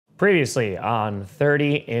Previously on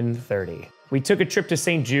 30 in 30. We took a trip to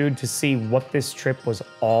St. Jude to see what this trip was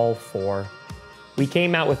all for. We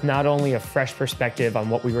came out with not only a fresh perspective on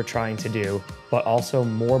what we were trying to do, but also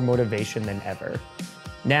more motivation than ever.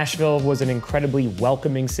 Nashville was an incredibly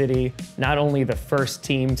welcoming city, not only the first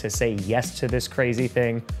team to say yes to this crazy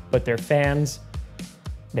thing, but their fans,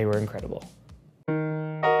 they were incredible. All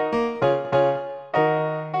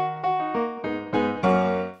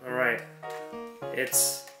right,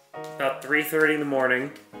 it's about 3:30 in the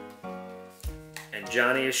morning, and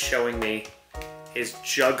Johnny is showing me his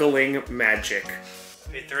juggling magic.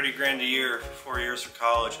 I paid 30 grand a year for 4 years for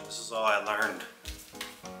college, and this is all I learned.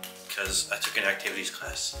 Because I took an activities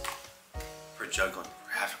class for juggling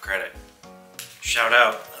for half a credit. Shout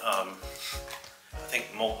out, I think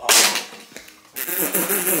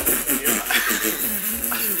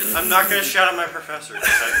I'm not gonna shout out my professor.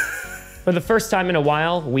 For the first time in a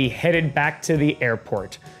while, we headed back to the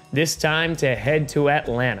airport. This time to head to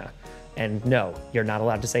Atlanta. And no, you're not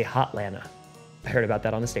allowed to say Hotlanta. I heard about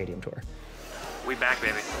that on the stadium tour. We back,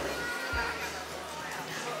 baby.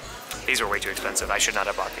 These were way too expensive. I should not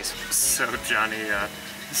have bought these. So Johnny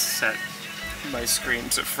set my screen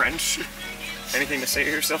to French. Anything to say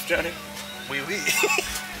to yourself, Johnny? Oui, oui.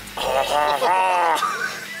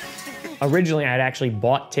 Originally, I had actually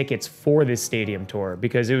bought tickets for this stadium tour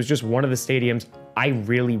because it was just one of the stadiums I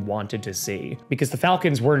really wanted to see, because the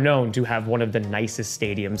Falcons were known to have one of the nicest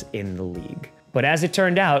stadiums in the league. But as it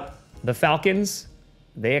turned out, the Falcons,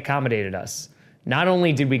 they accommodated us. Not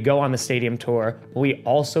only did we go on the stadium tour, but we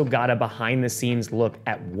also got a behind the scenes look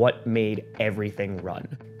at what made everything run.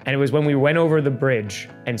 And it was when we went over the bridge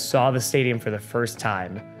and saw the stadium for the first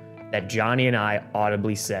time that Johnny and I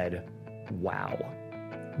audibly said, wow.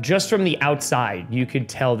 Just from the outside, you could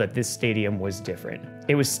tell that this stadium was different.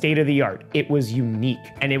 It was state of the art, it was unique,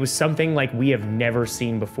 and it was something like we have never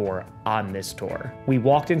seen before on this tour. We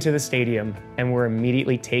walked into the stadium and were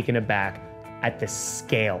immediately taken aback at the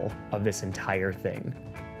scale of this entire thing.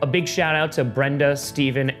 A big shout out to Brenda,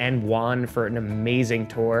 Steven, and Juan for an amazing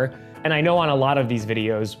tour. And I know on a lot of these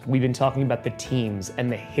videos, we've been talking about the teams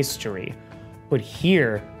and the history, but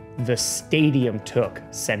here, the stadium took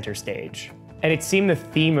center stage. And it seemed the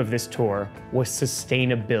theme of this tour was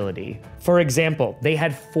sustainability. For example, they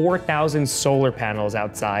had 4,000 solar panels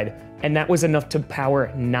outside, and that was enough to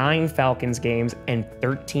power 9 Falcons games and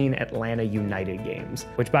 13 Atlanta United games,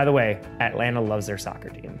 which, by the way, Atlanta loves their soccer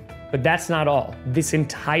team. But that's not all. This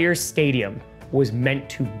entire stadium was meant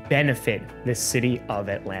to benefit the city of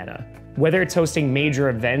Atlanta. Whether it's hosting major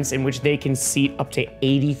events in which they can seat up to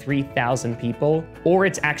 83,000 people, or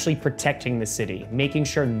it's actually protecting the city, making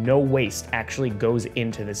sure no waste actually goes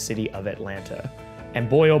into the city of Atlanta. And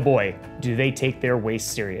boy, oh boy, do they take their waste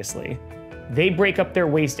seriously. They break up their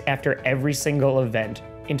waste after every single event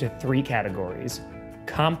into 3 categories: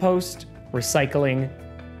 compost, recycling,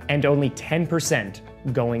 and only 10%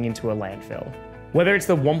 going into a landfill. Whether it's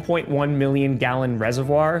the 1.1 million gallon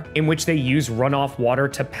reservoir in which they use runoff water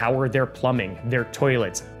to power their plumbing, their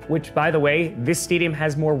toilets, which, by the way, this stadium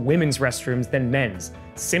has more women's restrooms than men's,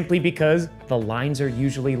 simply because the lines are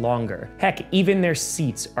usually longer. Heck, even their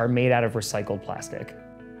seats are made out of recycled plastic.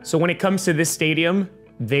 So when it comes to this stadium,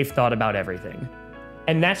 they've thought about everything.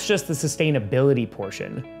 And that's just the sustainability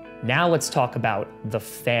portion. Now let's talk about the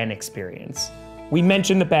fan experience. We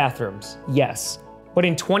mentioned the bathrooms, yes. But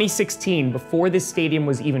in 2016, before this stadium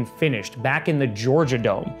was even finished, back in the Georgia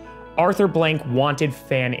Dome, Arthur Blank wanted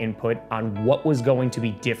fan input on what was going to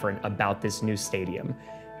be different about this new stadium.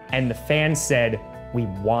 And the fans said, we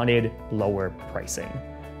wanted lower pricing.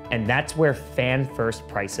 And that's where fan-first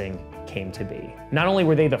pricing came to be. Not only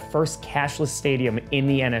were they the first cashless stadium in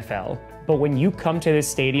the NFL, but when you come to this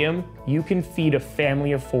stadium, you can feed a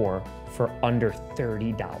family of 4 for under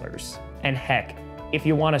 $30. And heck, if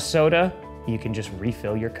you want a soda, you can just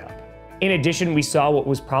refill your cup. In addition, we saw what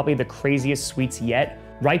was probably the craziest suites yet.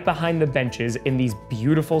 Right behind the benches in these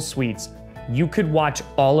beautiful suites, you could watch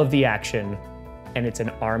all of the action, and it's an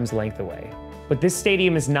arm's length away. But this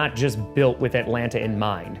stadium is not just built with Atlanta in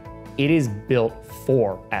mind. It is built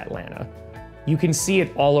for Atlanta. You can see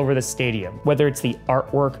it all over the stadium, whether it's the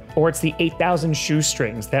artwork or it's the 8,000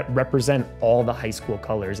 shoestrings that represent all the high school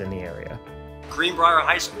colors in the area. Greenbrier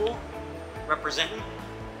High School, representing.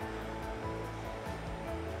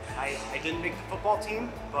 I didn't make the football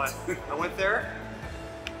team, but I went there.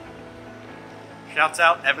 Shouts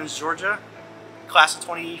out Evans, Georgia, class of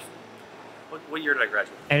 20. What year did I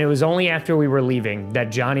graduate? And it was only after we were leaving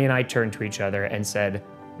that Johnny and I turned to each other and said,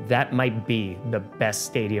 that might be the best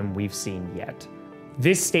stadium we've seen yet.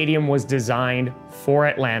 This stadium was designed for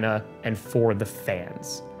Atlanta and for the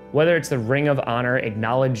fans. Whether it's the Ring of Honor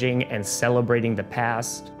acknowledging and celebrating the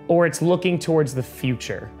past, or it's looking towards the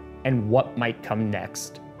future and what might come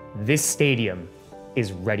next, this stadium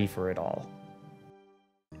is ready for it all.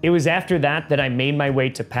 It was after that I made my way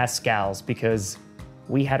to Pascal's because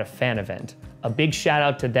we had a fan event. A big shout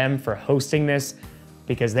out to them for hosting this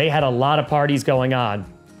because they had a lot of parties going on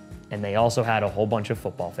and they also had a whole bunch of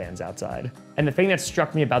football fans outside. And the thing that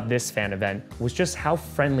struck me about this fan event was just how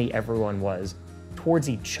friendly everyone was towards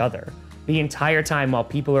each other. The entire time while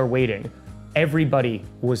people are waiting, everybody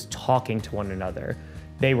was talking to one another.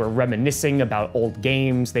 They were reminiscing about old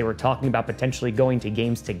games. They were talking about potentially going to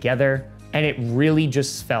games together. And it really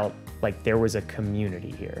just felt like there was a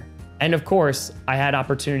community here. And of course, I had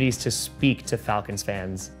opportunities to speak to Falcons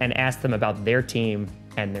fans and ask them about their team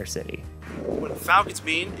and their city. What the Falcons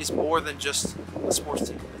mean is more than just a sports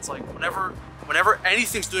team. It's like whenever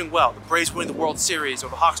anything's doing well, the Braves winning the World Series, or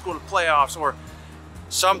the Hawks going to the playoffs, or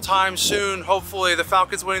sometime soon, hopefully, the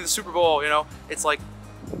Falcons winning the Super Bowl, you know, it's like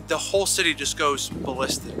the whole city just goes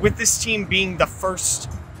ballistic. With this team being the first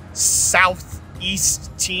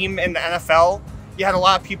Southeast team in the NFL, you had a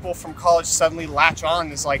lot of people from college suddenly latch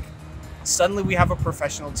on. It's like, suddenly we have a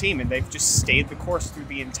professional team, and they've just stayed the course through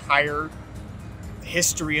the entire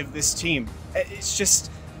history of this team. It's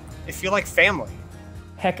just, I feel like family.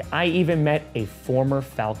 Heck, I even met a former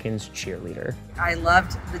Falcons cheerleader. I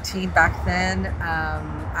loved the team back then.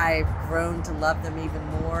 I've grown to love them even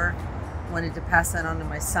more. Wanted to pass that on to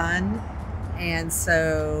my son. And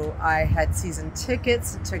so I had season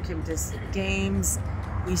tickets, took him to games.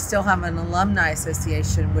 We still have an alumni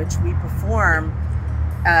association, which we perform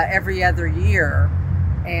every other year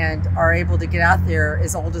and are able to get out there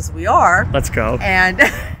as old as we are. Let's go. And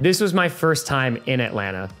this was my first time in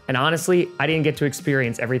Atlanta. And honestly, I didn't get to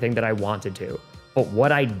experience everything that I wanted to. But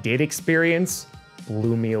what I did experience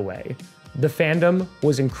blew me away. The fandom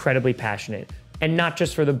was incredibly passionate. And not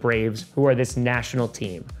just for the Braves, who are this national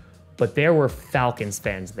team, but there were Falcons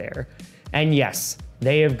fans there. And yes,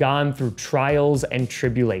 they have gone through trials and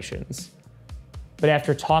tribulations. But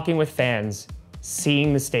after talking with fans,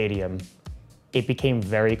 seeing the stadium, it became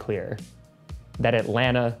very clear that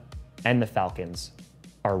Atlanta and the Falcons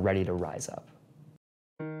are ready to rise up.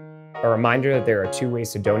 A reminder that there are 2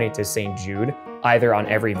 ways to donate to St. Jude, either on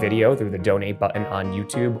every video through the donate button on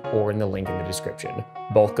YouTube or in the link in the description.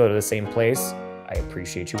 Both go to the same place. I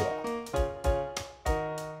appreciate you all.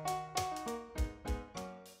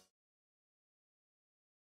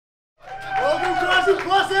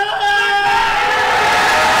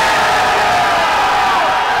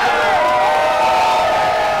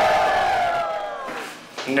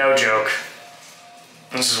 No joke.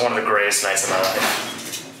 This is one of the greatest nights of my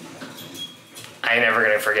life. I ain't never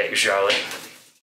gonna forget you, Charlotte.